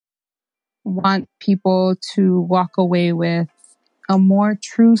want people to walk away with a more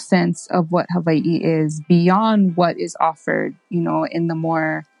true sense of what Hawaii is beyond what is offered, in the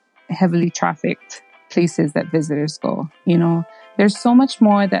more heavily trafficked places that visitors go. There's so much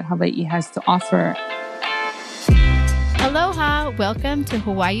more that Hawaii has to offer. Aloha, welcome to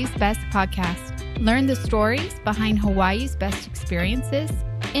Hawaii's Best podcast. Learn the stories behind Hawaii's best experiences,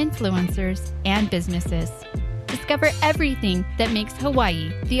 influencers, and businesses. Discover everything that makes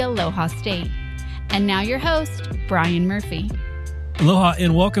Hawaii the Aloha State. And now your host, Brian Murphy. Aloha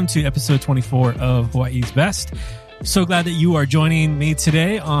and welcome to episode 24 of Hawaii's Best. So glad that you are joining me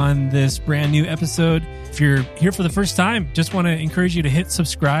today on this brand new episode. If you're here for the first time, just want to encourage you to hit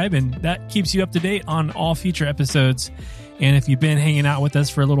subscribe, and that keeps you up to date on all future episodes. And if you've been hanging out with us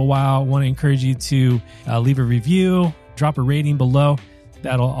for a little while, I want to encourage you to leave a review, drop a rating below.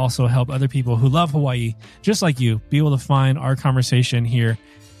 That'll also help other people who love Hawaii, just like you, be able to find our conversation here.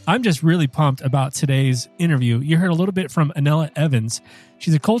 I'm just really pumped about today's interview. You heard a little bit from Anela Evans.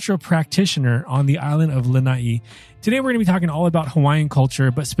 She's a cultural practitioner on the island of Lanai. Today, we're going to be talking all about Hawaiian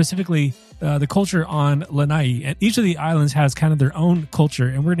culture, but specifically the culture on Lanai. And each of the islands has kind of their own culture,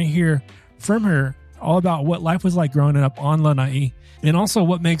 and we're going to hear from her all about what life was like growing up on Lanai, and also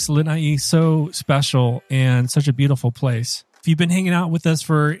what makes Lanai so special and such a beautiful place. If you've been hanging out with us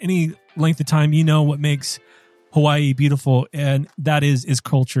for any length of time, you know what makes Hawaii beautiful, and that is its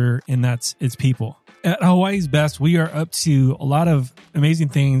culture, and that's its people. At Hawaii's Best, we are up to a lot of amazing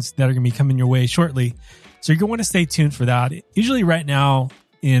things that are going to be coming your way shortly. So you're going to want to stay tuned for that. Usually right now,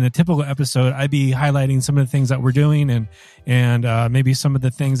 in a typical episode, I'd be highlighting some of the things that we're doing and maybe some of the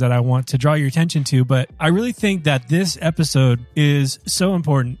things that I want to draw your attention to. But I really think that this episode is so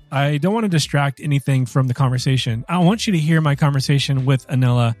important. I don't want to distract anything from the conversation. I want you to hear my conversation with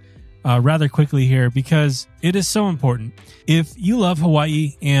Anela rather quickly here, because it is so important. If you love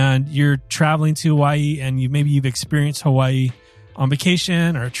Hawaii and you're traveling to Hawaii and maybe you've experienced Hawaii on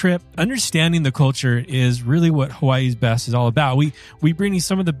vacation or a trip, understanding the culture is really what Hawaii's Best is all about. We bring you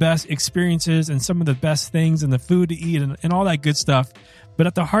some of the best experiences and some of the best things and the food to eat and all that good stuff. But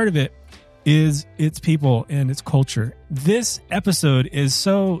at the heart of it is its people and its culture. This episode is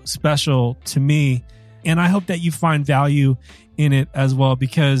so special to me, and I hope that you find value in it as well,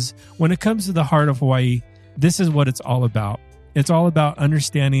 because when it comes to the heart of Hawaii, this is what it's all about. It's all about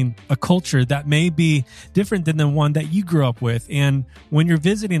understanding a culture that may be different than the one that you grew up with. And when you're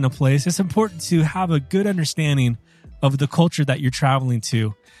visiting a place, it's important to have a good understanding of the culture that you're traveling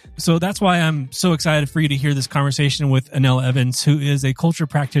to. So that's why I'm so excited for you to hear this conversation with Anela Evans, who is a culture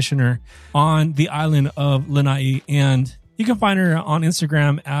practitioner on the island of Lanai. And you can find her on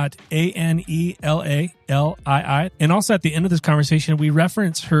Instagram at ANELALII. And also at the end of this conversation, we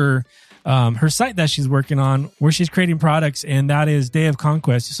reference her site that she's working on, where she's creating products, and that is Day of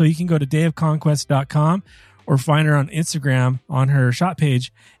Conquest. So you can go to dayofconquest.com or find her on Instagram on her shop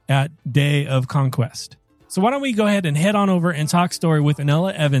page at Day of Conquest. So why don't we go ahead and head on over and talk story with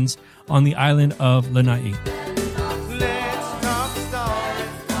Anela Evans on the island of Lanai.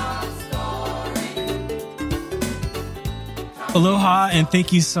 Aloha, and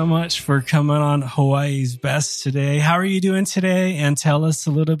thank you so much for coming on Hawaii's Best today. How are you doing today? And tell us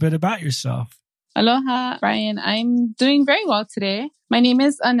a little bit about yourself. Aloha, Brian. I'm doing very well today. My name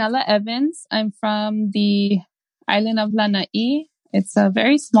is Anela Evans. I'm from the island of Lanai. It's a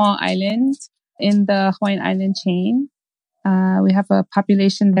very small island in the Hawaiian island chain. We have a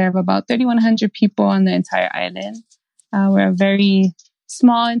population there of about 3,100 people on the entire island. We're a very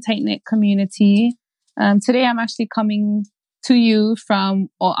small and tight-knit community. Today, I'm actually coming to you from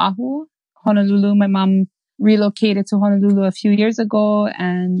Oahu, Honolulu. My mom relocated to Honolulu a few years ago,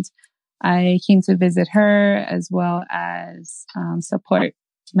 and I came to visit her as well as support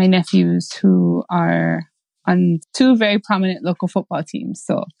my nephews who are on two very prominent local football teams.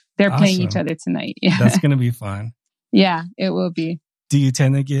 So they're playing each other tonight. Yeah. That's going to be fun. Yeah, it will be. Do you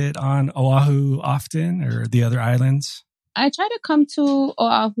tend to get on Oahu often, or the other islands? I try to come to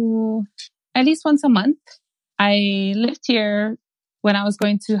Oahu at least once a month. I lived here when I was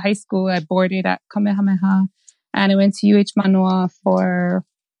going to high school. I boarded at Kamehameha, and I went to UH Manoa for,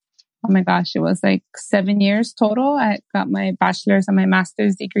 oh my gosh, it was like 7 years total. I got my bachelor's and my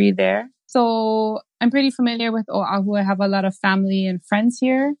master's degree there. So I'm pretty familiar with Oahu. I have a lot of family and friends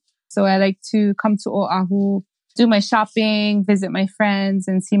here. So I like to come to Oahu, do my shopping, visit my friends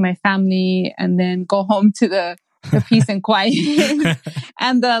and see my family, and then go home to the peace and quiet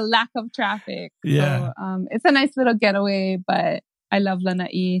and the lack of traffic. Yeah. So it's a nice little getaway, but I love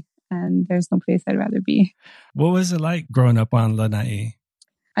Lanai and there's no place I'd rather be. What was it like growing up on Lanai?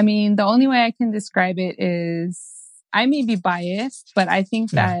 I mean, the only way I can describe it is, I may be biased, but I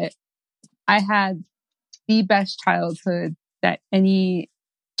think that I had the best childhood that any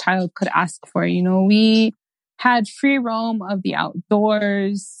child could ask for. You know, we had free roam of the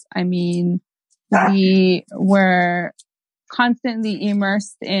outdoors. I mean, we were constantly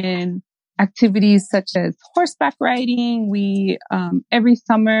immersed in activities such as horseback riding. We, every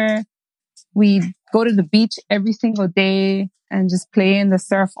summer, we go to the beach every single day and just play in the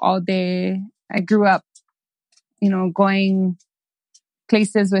surf all day. I grew up, you know, going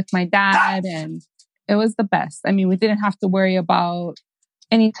places with my dad, and it was the best. I mean, we didn't have to worry about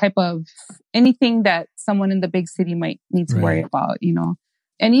anything that someone in the big city might need to worry about, you know.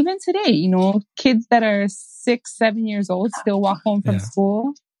 And even today, you know, kids that are 6, 7 years old still walk home from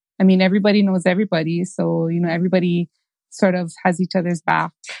school. I mean, everybody knows everybody. So, you know, everybody sort of has each other's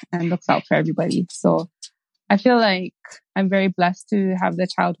back and looks out for everybody. So I feel like I'm very blessed to have the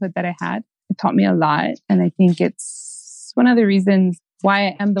childhood that I had. It taught me a lot. And I think it's one of the reasons why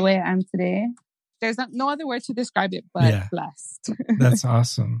I am the way I am today. There's no other word to describe it, but blessed. That's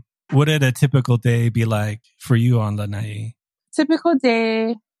awesome. What did a typical day be like for you on Lanai? Typical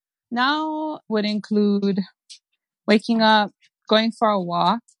day now would include waking up, going for a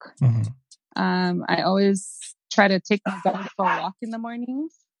walk. I always try to take my dog for a walk in the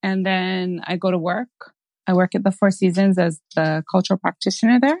mornings, and then I go to work. I work at the Four Seasons as the cultural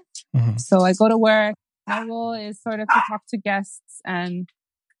practitioner there. So I go to work. My role is sort of to talk to guests and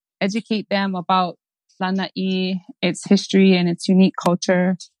educate them about Lanai, its history and its unique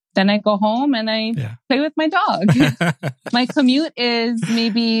culture. Then I go home and I play with my dog. My commute is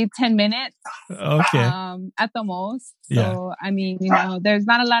maybe 10 minutes at the most. So, I mean, you know, there's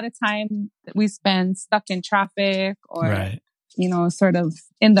not a lot of time that we spend stuck in traffic or, you know, sort of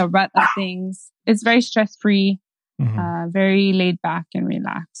in the rut of things. It's very stress-free, very laid back and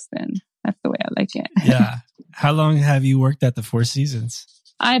relaxed. And that's the way I like it. How long have you worked at the Four Seasons?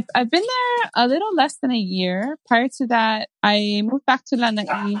 I've been there a little less than a year. Prior to that, I moved back to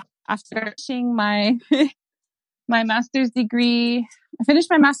Lanai after finishing my my master's degree. I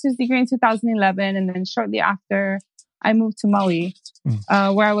finished my master's degree in 2011, and then shortly after, I moved to Maui,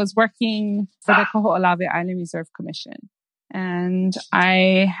 where I was working for the Kaho'olawe Island Reserve Commission. And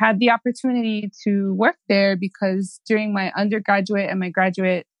I had the opportunity to work there because during my undergraduate and my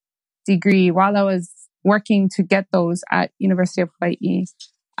graduate degree, while I was working to get those at University of Hawaii,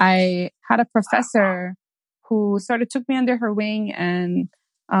 I had a professor who sort of took me under her wing and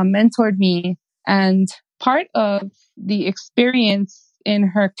mentored me. And part of the experience in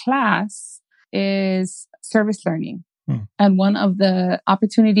her class is service learning. And one of the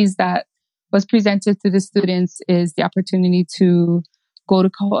opportunities that was presented to the students is the opportunity to go to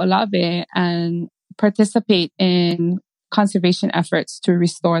Kaho'olawe and participate in conservation efforts to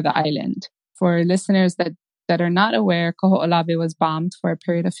restore the island. For listeners that are not aware, Kaho'olawe was bombed for a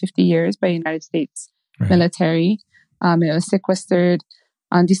period of 50 years by the United States military. It was sequestered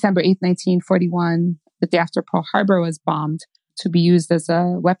on December 8th, 1941, the day after Pearl Harbor was bombed, to be used as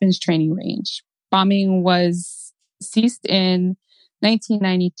a weapons training range. Bombing was ceased in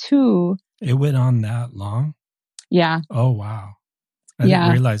 1992. It went on that long? Yeah. Oh, wow. I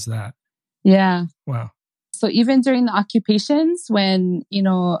didn't realize that. Yeah. Wow. So even during the occupations, when, you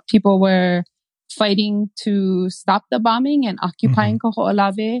know, people were fighting to stop the bombing and occupying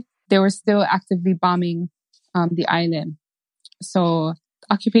Kaho'olawe, they were still actively bombing the island. So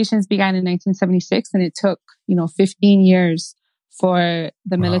occupations began in 1976, and it took, you know, 15 years for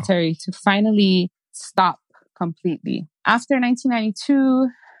the military to finally stop completely. After 1992,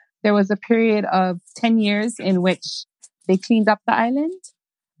 there was a period of 10 years in which they cleaned up the island,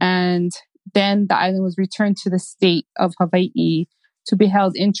 and then the island was returned to the state of Hawaii to be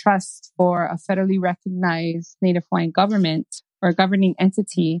held in trust for a federally recognized Native Hawaiian government or governing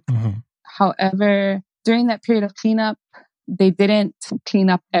entity. However, during that period of cleanup, they didn't clean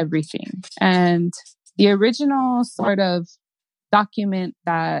up everything. And the original sort of document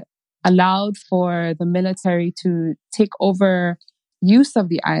that allowed for the military to take over use of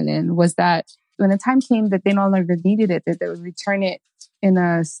the island was that when the time came that they no longer needed it, that they would return it in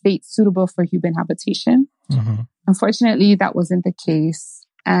a state suitable for human habitation. Unfortunately, that wasn't the case.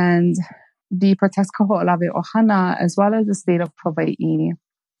 And the Protect Kaho'olawe Ohana, as well as the state of Hawaii,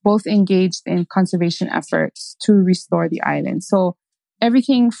 both engaged in conservation efforts to restore the island. So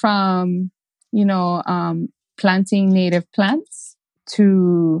everything from, you know, planting native plants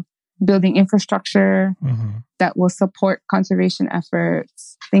to building infrastructure that will support conservation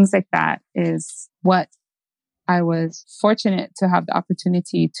efforts, things like that is what I was fortunate to have the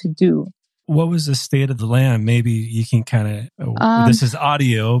opportunity to do. What was the state of the land? Maybe you can kind of, this is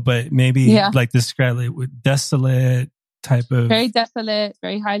audio, but maybe like describe it with desolate. type of... Very desolate,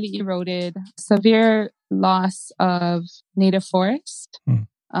 very highly eroded, severe loss of native forest.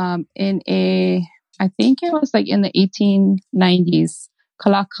 I think it was like in the 1890s,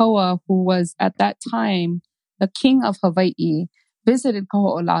 Kalakaua, who was at that time the king of Hawaii, visited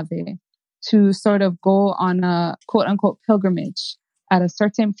Kaho'olawe to sort of go on a quote unquote pilgrimage at a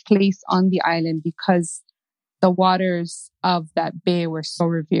certain place on the island because the waters of that bay were so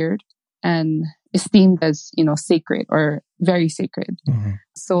revered and esteemed as, sacred or very sacred.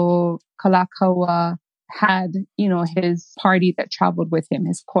 So Kalakaua had, his party that traveled with him,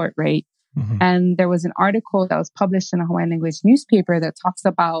 his court, right? And there was an article that was published in a Hawaiian language newspaper that talks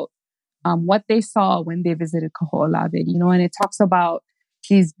about what they saw when they visited Kaho'olawe, and it talks about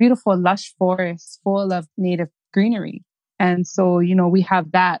these beautiful, lush forests full of native greenery. And so, we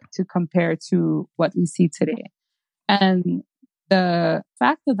have that to compare to what we see today. And the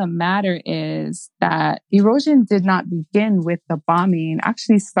fact of the matter is that erosion did not begin with the bombing. It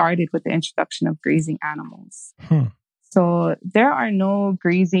actually started with the introduction of grazing animals. So there are no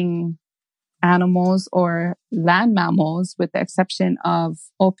grazing animals or land mammals with the exception of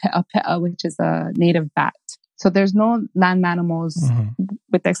Ope'ape'a, which is a native bat. So there's no land mammals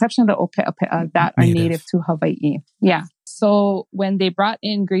with the exception of the Ope'ape'a that are native to Hawaii. Yeah. So when they brought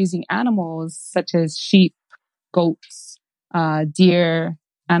in grazing animals such as sheep, goats, deer,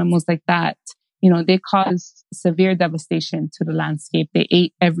 animals like that, they caused severe devastation to the landscape. They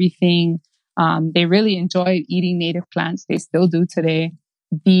ate everything. They really enjoyed eating native plants. They still do today.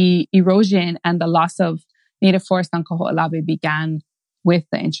 The erosion and the loss of native forest on Kaho'olawe began with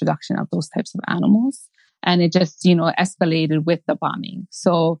the introduction of those types of animals. And it just, escalated with the bombing.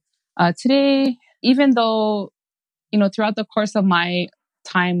 So today, even though, throughout the course of my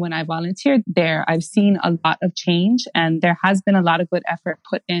time when I volunteered there, I've seen a lot of change and there has been a lot of good effort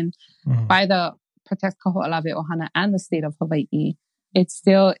put in by the Protect Kaho'olawe Ohana and the state of Hawaii. It's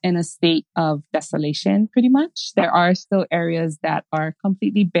still in a state of desolation, pretty much. There are still areas that are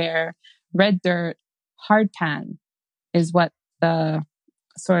completely bare. Red dirt, hard pan is what the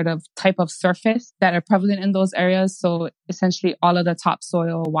sort of type of surface that are prevalent in those areas. So essentially all of the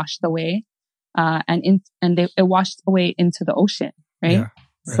topsoil washed away, it washed away into the ocean, right? Yeah,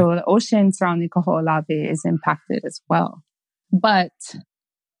 right. So the ocean surrounding Kaho'olawe is impacted as well. But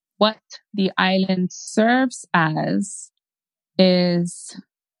what the island serves as is,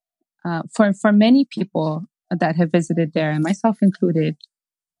 for many people that have visited there, and myself included,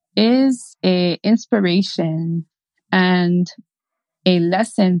 is a inspiration and a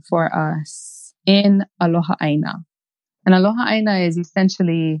lesson for us in Aloha Aina. And Aloha Aina is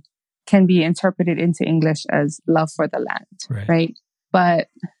essentially can be interpreted into English as love for the land, right? But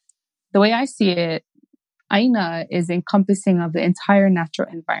the way I see it, Aina is encompassing of the entire natural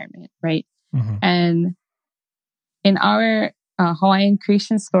environment, right? And in our Hawaiian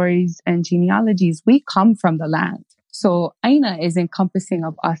creation stories and genealogies, we come from the land. So Aina is encompassing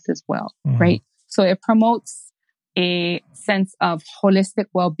of us as well, right? So it promotes a sense of holistic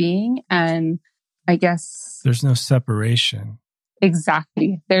well-being and I guess... There's no separation.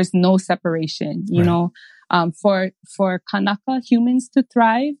 Exactly. There's no separation, you know. For Kanaka humans to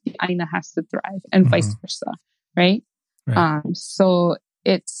thrive, the Aina has to thrive and vice versa, right? So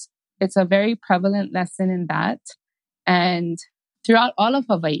it's a very prevalent lesson in that. And throughout all of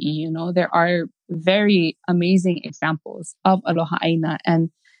Hawaii, there are very amazing examples of Aloha Aina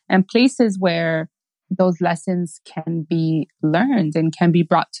and places where those lessons can be learned and can be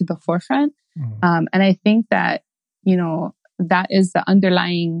brought to the forefront. And I think that, that is the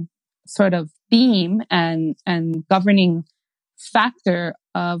underlying sort of theme and governing factor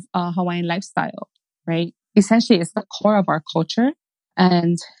of a Hawaiian lifestyle, right? Essentially, it's the core of our culture.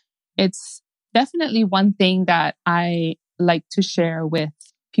 And it's definitely one thing that I like to share with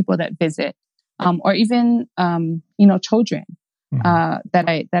people that visit, or even, children, that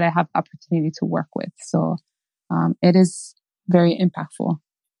I have opportunity to work with. So, it is very impactful.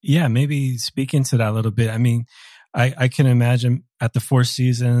 Yeah. Maybe speak into that a little bit. I mean, I can imagine at the Four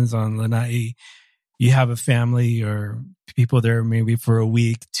Seasons on Lanai, you have a family or people there maybe for a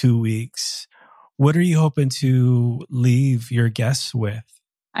week, 2 weeks. What are you hoping to leave your guests with?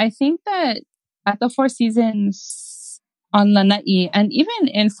 I think that at the Four Seasons on Lanai, and even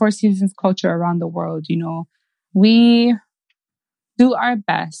in Four Seasons culture around the world, we do our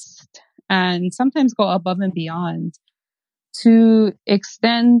best and sometimes go above and beyond to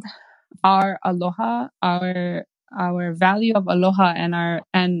extend our aloha, our value of aloha and our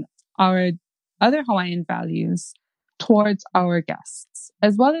other Hawaiian values towards our guests,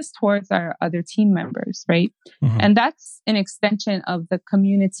 as well as towards our other team members, right? And that's an extension of the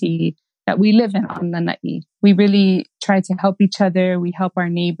community that we live in on Lanai. We really try to help each other. We help our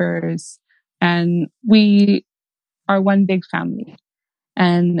neighbors, and we are one big family.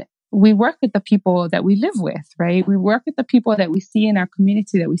 And we work with the people that we live with, right? We work with the people that we see in our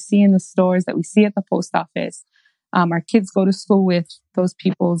community, that we see in the stores, that we see at the post office. Our kids go to school with those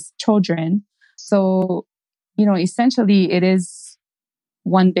people's children. So, essentially it is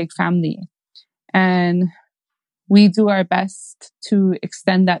one big family. And we do our best to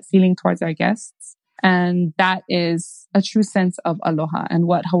extend that feeling towards our guests. And that is a true sense of aloha and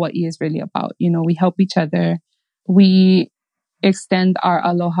what Hawaii is really about. We help each other. We extend our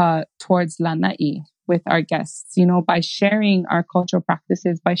aloha towards Lanai with our guests, by sharing our cultural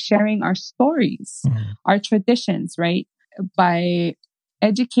practices, by sharing our stories, our traditions, right? By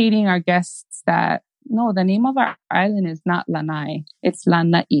educating our guests that, no, the name of our island is not Lanai, it's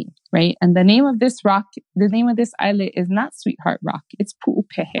Lanai, right? And the name of this rock, the name of this islet is not Sweetheart Rock, it's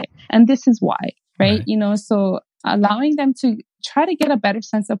Pu'upehe. And this is why, right? So allowing them to try to get a better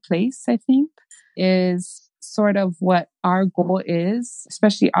sense of place, I think, is sort of what our goal is,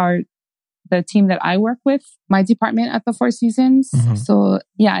 especially the team that I work with, my department at the Four Seasons. So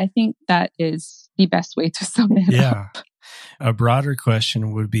yeah, I think that is the best way to sum it up. A broader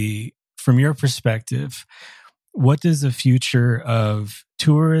question would be, from your perspective, what does the future of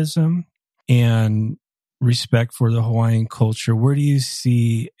tourism and respect for the Hawaiian culture, where do you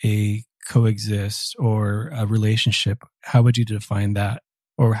see a coexist or a relationship? How would you define that?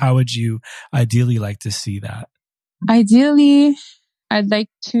 Or how would you ideally like to see that? Ideally, I'd like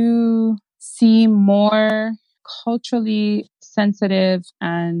to see more culturally sensitive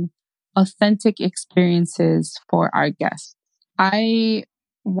and authentic experiences for our guests. I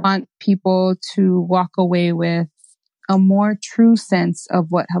want people to walk away with a more true sense of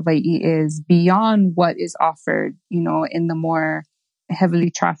what Hawaii is beyond what is offered, in the more heavily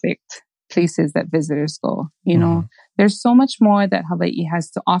trafficked places that visitors go. There's so much more that Hawaii has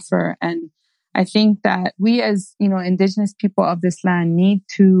to offer. And I think that we as, indigenous people of this land need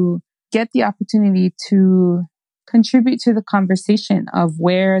to get the opportunity to contribute to the conversation of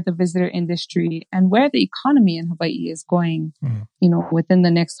where the visitor industry and where the economy in Hawaii is going, within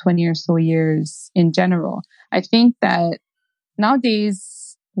the next 20 or so years in general. I think that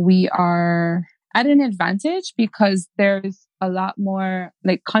nowadays we are at an advantage because there's a lot more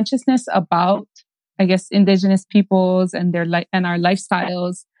consciousness about, I guess, indigenous peoples and and our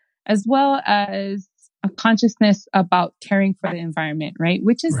lifestyles, as well as a consciousness about caring for the environment, right?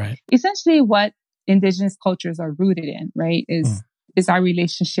 Which is essentially what indigenous cultures are rooted in, right? Is our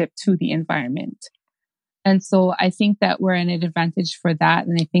relationship to the environment. And so I think that we're in an advantage for that.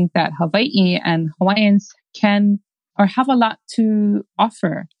 And I think that Hawaii and Hawaiians can or have a lot to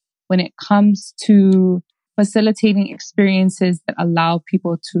offer when it comes to facilitating experiences that allow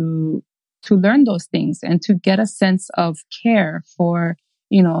people to learn those things and to get a sense of care for,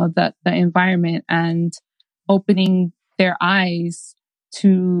 the environment and opening their eyes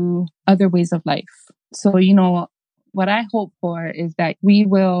to other ways of life. So, what I hope for is that we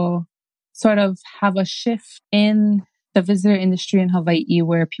will sort of have a shift in the visitor industry in Hawaii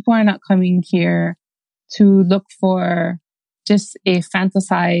where people are not coming here to look for just a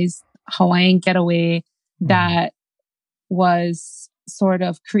fantasized Hawaiian getaway that was sort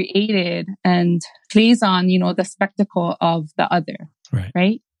of created and plays on, the spectacle of the other,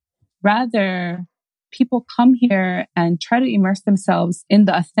 right? Rather, people come here and try to immerse themselves in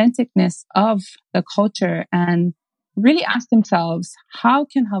the authenticness of the culture and really ask themselves, how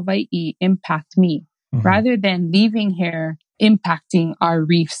can Hawaii impact me? Rather than leaving here impacting our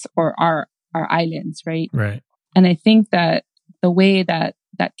reefs or our islands, right? Right. And I think that the way that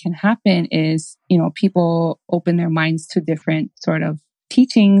can happen is, people open their minds to different sort of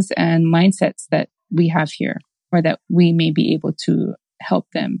teachings and mindsets that we have here, or that we may be able to help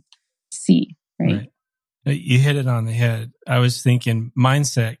them see, right? You hit it on the head. I was thinking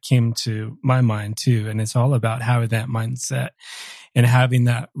mindset came to my mind too. And it's all about having that mindset and having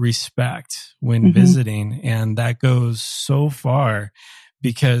that respect when visiting. And that goes so far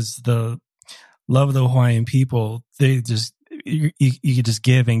because the love of the Hawaiian people, they just, you could just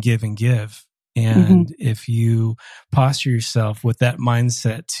give and give and give. And if you posture yourself with that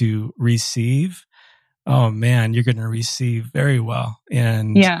mindset to receive, oh man, you're going to receive very well.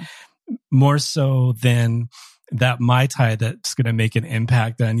 And more so than that Mai Tai that's going to make an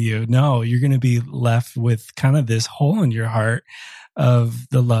impact on you. No, you're going to be left with kind of this hole in your heart of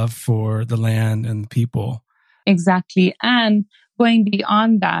the love for the land and the people. Exactly. And going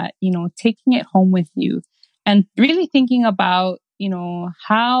beyond that, taking it home with you and really thinking about,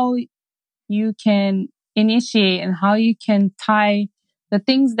 how you can initiate and how you can tie the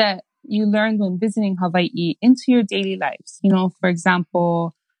things that, you learn when visiting Hawaii into your daily lives. You know, for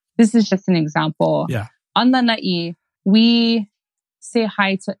example, this is just an example. Yeah. On Lanai, we say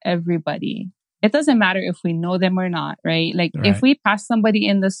hi to everybody. It doesn't matter if we know them or not, right? Like if we pass somebody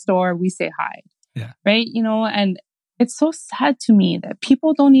in the store, we say hi. Yeah. Right. You know, and it's so sad to me that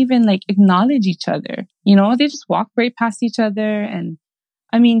people don't even like acknowledge each other. You know, they just walk right past each other. And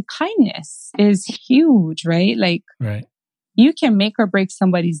I mean, kindness is huge, right? Like you can make or break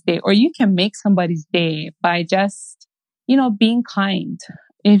somebody's day, or you can make somebody's day by just, you know, being kind.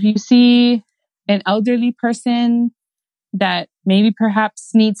 If you see an elderly person that maybe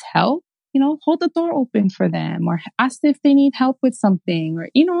perhaps needs help, you know, hold the door open for them or ask if they need help with something, or,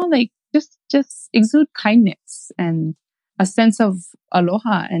 you know, like just exude kindness and a sense of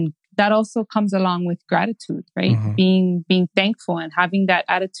aloha. And that also comes along with gratitude, right? Being thankful and having that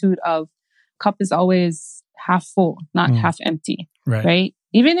attitude of cup is always half full, not half empty, right?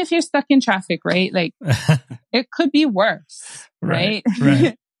 Even if you're stuck in traffic, right? Like it could be worse, right?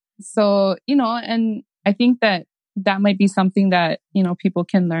 So, you know, and I think that might be something that, you know, people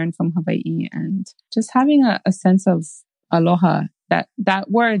can learn from Hawaii, and just having a sense of aloha. That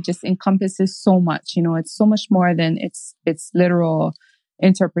word just encompasses so much, you know, it's so much more than its literal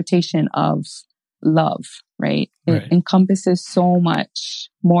interpretation of love, right? It encompasses so much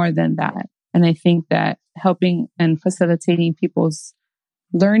more than that. And I think that helping and facilitating people's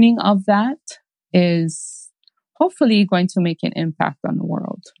learning of that is hopefully going to make an impact on the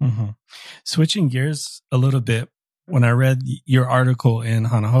world. Switching gears a little bit, when I read your article in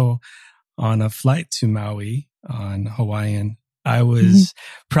Hanaho on a flight to Maui on Hawaiian, I was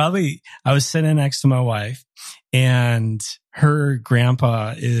sitting next to my wife, and her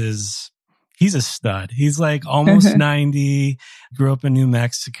grandpa he's a stud. He's like almost 90, grew up in New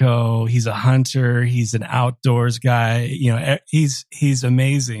Mexico. He's a hunter. He's an outdoors guy. You know, he's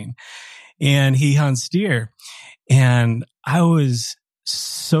amazing, and he hunts deer. And I was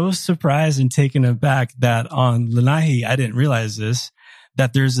so surprised and taken aback that on Lanai, I didn't realize this,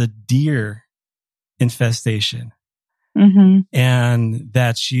 that there's a deer infestation. And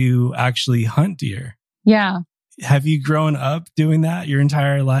that you actually hunt deer. Yeah. Have you grown up doing that your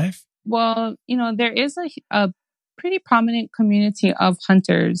entire life? Well, you know, there is a pretty prominent community of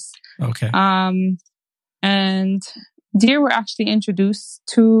hunters. Okay. And deer were actually introduced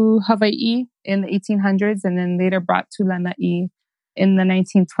to Hawaii in the 1800s and then later brought to Lanai in the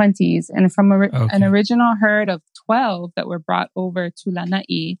 1920s. And from an original herd of 12 that were brought over to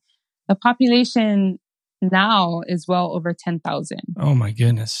Lanai, the population now is well over 10,000. Oh my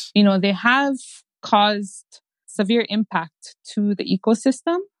goodness. You know, they have caused severe impact to the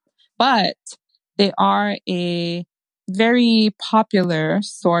ecosystem, but they are a very popular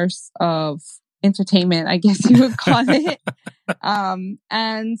source of entertainment, I guess you would call it,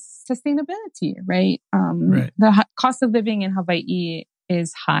 and sustainability, right? The cost of living in Hawaii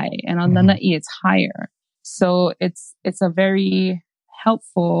is high, and on Lanai it's higher. So it's a very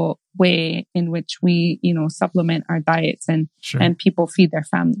helpful way in which we, you know, supplement our diets and people feed their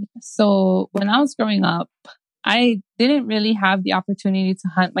families. So when I was growing up, I didn't really have the opportunity to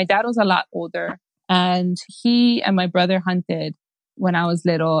hunt. My dad was a lot older, and he and my brother hunted when I was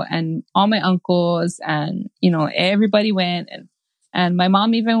little, and all my uncles and, you know, everybody went, and my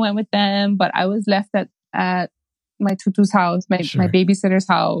mom even went with them, but I was left at my tutu's house, my babysitter's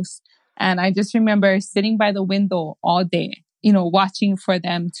house. And I just remember sitting by the window all day, you know, watching for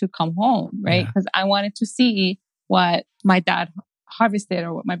them to come home, right? Because I wanted to see what my dad harvested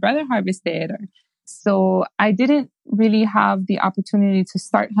or what my brother harvested. So I didn't really have the opportunity to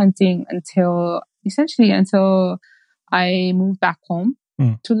start hunting until I moved back home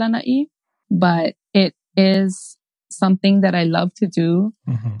to Lanai. But it is something that I love to do.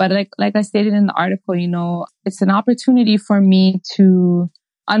 But like I stated in the article, you know, it's an opportunity for me to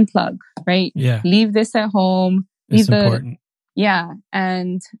unplug, right? Yeah. Leave this at home. It's important. Yeah.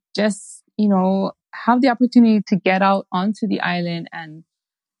 And just, you know, have the opportunity to get out onto the island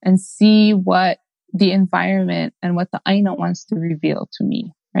and see what the environment and what the Aina wants to reveal to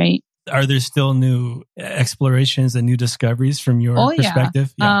me, right? Are there still new explorations and new discoveries from your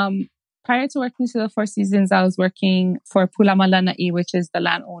perspective? Yeah. Prior to working to the Four Seasons, I was working for Pulama Lanai, which is the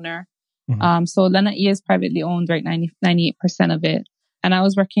landowner. So Lanai is privately owned, right? 98% of it. And I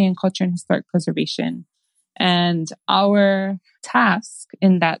was working in culture and historic preservation. And our task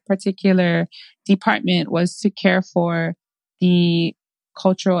in that particular department was to care for the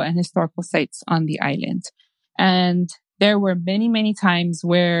cultural and historical sites on the island. And there were many, many times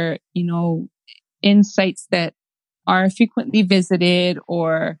where, you know, in sites that are frequently visited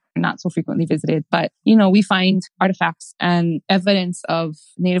or not so frequently visited. But, you know, we find artifacts and evidence of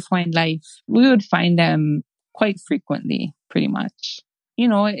Native Hawaiian life. We would find them quite frequently, pretty much. You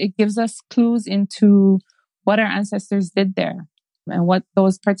know, it gives us clues into what our ancestors did there and what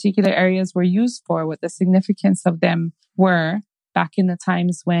those particular areas were used for, what the significance of them were back in the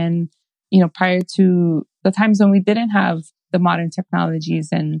times when, you know, prior to the times when we didn't have the modern technologies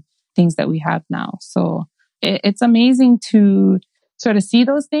and things that we have now. So it's amazing to sort of see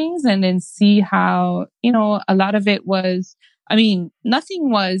those things and then see how, you know, a lot of it was, I mean,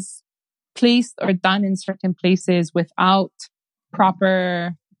 nothing was placed or done in certain places without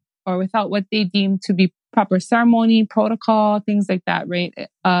proper or without what they deemed to be proper ceremony, protocol, things like that, right?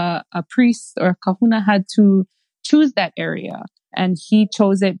 A priest or a kahuna had to choose that area, and he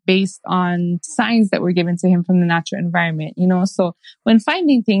chose it based on signs that were given to him from the natural environment, you know? So when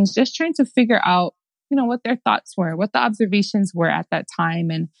finding things, just trying to figure out, you know, what their thoughts were, what the observations were at that time,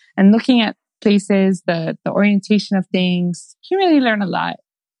 and looking at places, the orientation of things, you really learn a lot.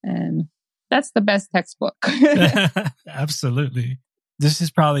 And that's the best textbook. Absolutely. This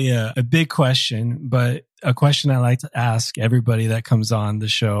is probably a big question, but a question I like to ask everybody that comes on the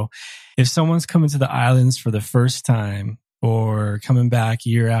show. If someone's coming to the islands for the first time or coming back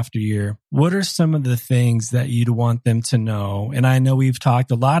year after year, what are some of the things that you'd want them to know? And I know we've talked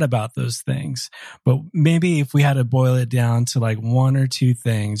a lot about those things, but maybe if we had to boil it down to like one or two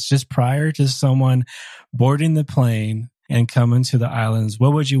things, just prior to someone boarding the plane and coming to the islands,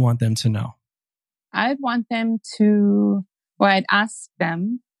 what would you want them to know? I'd want them to, or I'd ask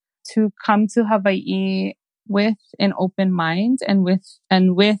them to come to Hawaii with an open mind and with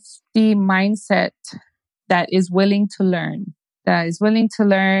the mindset that is willing to learn,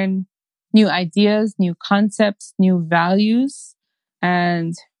 new ideas, new concepts, new values,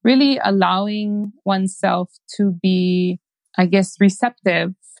 and really allowing oneself to be, I guess,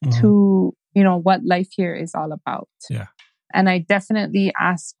 receptive to, you know, what life here is all about. Yeah. And I definitely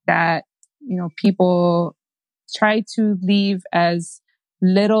ask that, you know, people try to leave as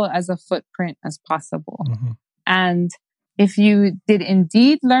little as a footprint as possible. And if you did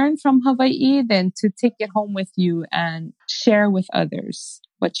indeed learn from Hawaii, then to take it home with you and share with others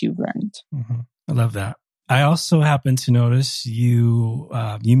what you've learned. I love that. I also happen to notice you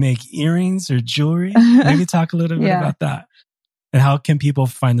make earrings or jewelry. Maybe talk a little bit about that. And how can people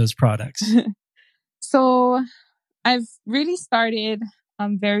find those products? So I've really started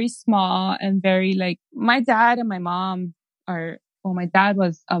very small and very like my dad and my mom my dad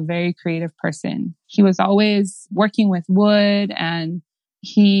was a very creative person. He was always working with wood, and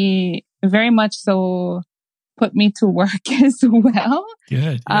he very much so put me to work as well.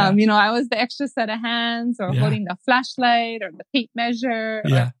 Good. Yeah. You know, I was the extra set of hands or holding the flashlight or the tape measure.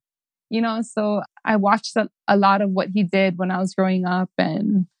 Yeah. You know, so I watched a lot of what he did when I was growing up,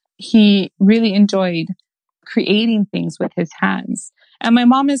 and he really enjoyed creating things with his hands. And my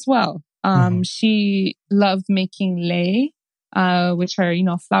mom as well. She loved making lei, which are, you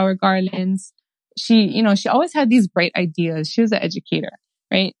know, flower garlands. She always had these bright ideas. She was an educator,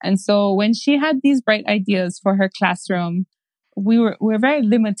 right? And so when she had these bright ideas for her classroom, we're very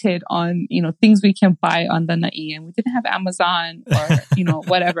limited on, you know, things we can buy on the Lanai, and we didn't have Amazon or, you know,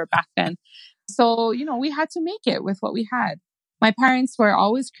 whatever back then. So, you know, we had to make it with what we had. My parents were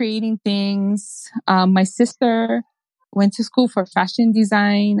always creating things. My sister went to school for fashion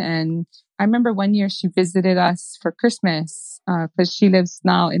design, and I remember one year she visited us for Christmas because she lives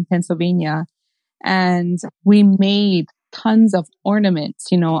now in Pennsylvania, and we made tons of ornaments,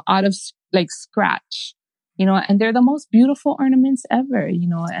 you know, out of like scratch, you know, and they're the most beautiful ornaments ever, you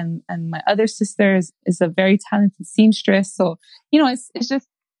know, and my other sister is a very talented seamstress. So, you know, it's just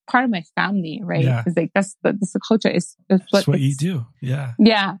part of my family, right? Yeah. It's like that's the culture is that's what you do. Yeah.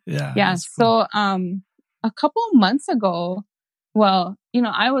 Yeah. Cool. So, a couple of months ago, well, you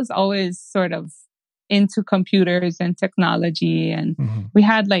know, I was always sort of into computers and technology, and we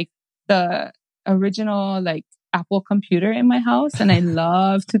had like the original like Apple computer in my house, and I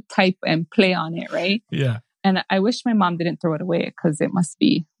love to type and play on it, right? Yeah. And I wish my mom didn't throw it away because it must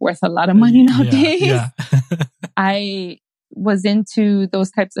be worth a lot of money nowadays. Yeah. I was into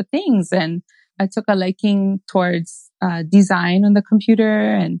those types of things, and I took a liking towards design on the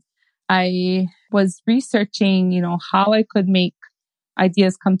computer, and I was researching, you know, how I could make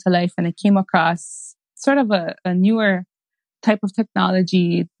ideas come to life. And I came across sort of a newer type of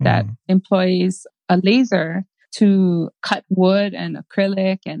technology that employs a laser to cut wood and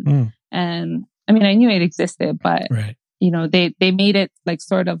acrylic. And I mean, I knew it existed, but, you know, they made it like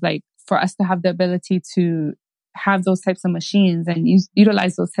sort of like for us to have the ability to have those types of machines and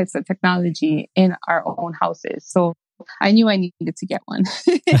utilize those types of technology in our own houses. So I knew I needed to get one.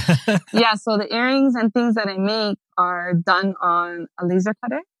 Yeah. So the earrings and things that I make are done on a laser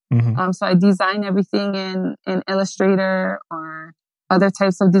cutter. Mm-hmm. So I design everything in Illustrator or other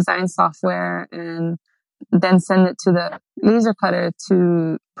types of design software and then send it to the laser cutter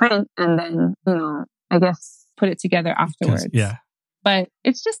to print and then, I guess put it together afterwards. Yeah. But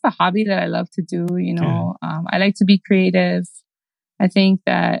it's just a hobby that I love to do, I like to be creative. I think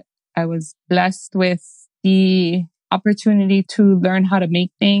that I was blessed with the opportunity to learn how to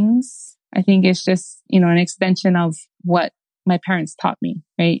make things. I think it's just, an extension of what my parents taught me,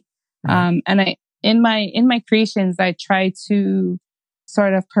 right? Right. And in my creations, I try to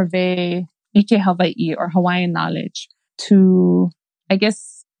sort of purvey Ike Hawaii or Hawaiian knowledge to, I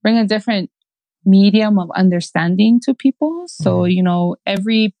guess, bring a different medium of understanding to people. So,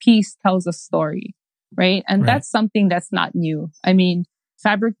 every piece tells a story, right? And that's something that's not new. I mean,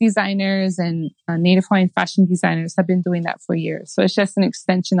 fabric designers and Native Hawaiian fashion designers have been doing that for years. So it's just an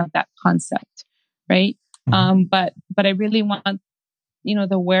extension of that concept, right? Mm-hmm. But I really want,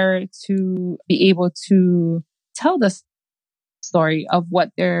 the wearer to be able to tell the story of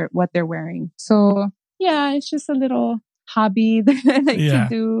what they're wearing. So yeah, it's just a little hobby that I like to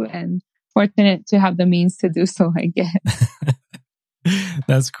do, and fortunate to have the means to do so, I guess.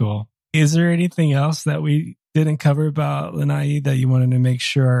 That's cool. Is there anything else that we didn't cover about Lanai that you wanted to make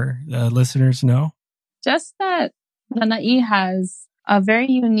sure listeners know? Just that Lanai has a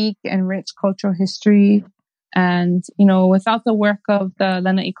very unique and rich cultural history. And, without the work of the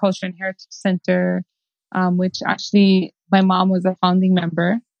Lanai Culture and Heritage Center, which actually my mom was a founding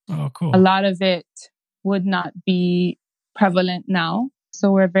member. Oh, cool. A lot of it would not be prevalent now.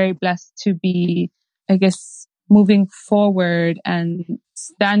 So we're very blessed to be, I guess, moving forward and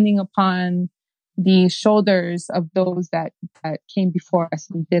standing upon the shoulders of those that came before us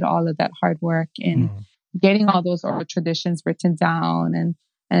and did all of that hard work in getting all those oral traditions written down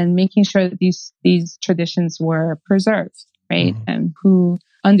and making sure that these traditions were preserved, right? And who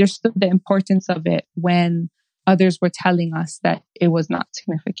understood the importance of it when others were telling us that it was not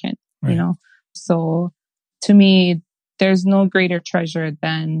significant, So to me, there's no greater treasure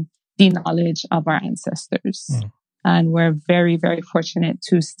than the knowledge of our ancestors. And we're very, very fortunate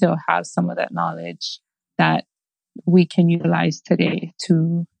to still have some of that knowledge that we can utilize today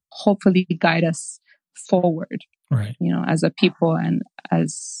to hopefully guide us forward, right? As a people and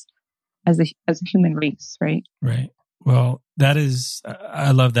as a human race, right? Right. Well,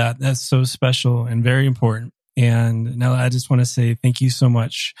 I love that. That's so special and very important. And now I just want to say thank you so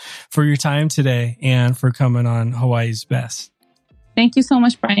much for your time today and for coming on Hawaii's Best. Thank you so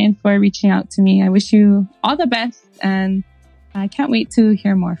much, Brian, for reaching out to me. I wish you all the best, and I can't wait to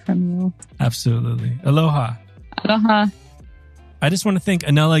hear more from you. Absolutely. Aloha. Aloha. I just want to thank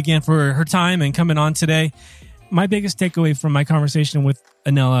Anela again for her time and coming on today. My biggest takeaway from my conversation with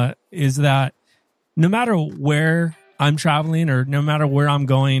Anela is that no matter where I'm traveling or no matter where I'm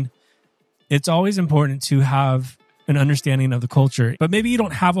going, it's always important to have an understanding of the culture. But maybe you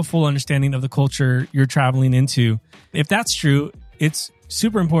don't have a full understanding of the culture you're traveling into. If that's true, it's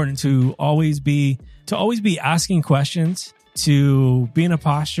super important to always be asking questions, to be in a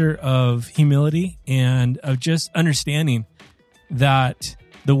posture of humility and of just understanding that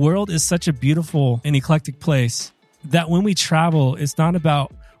the world is such a beautiful and eclectic place that when we travel, it's not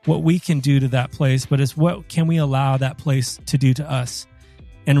about what we can do to that place, but it's what can we allow that place to do to us.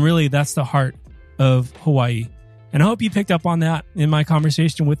 And really, that's the heart of Hawaii. And I hope you picked up on that in my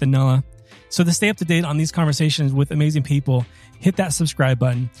conversation with Anela. So to stay up to date on these conversations with amazing people, hit that subscribe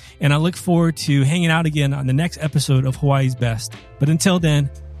button. And I look forward to hanging out again on the next episode of Hawaii's Best. But until then,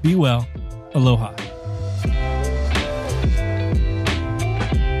 be well. Aloha.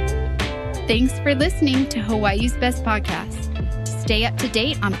 Thanks for listening to Hawaii's Best podcast. To stay up to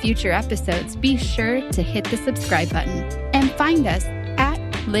date on future episodes, be sure to hit the subscribe button and find us at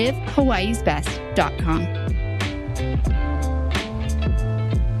livehawaiisbest.com.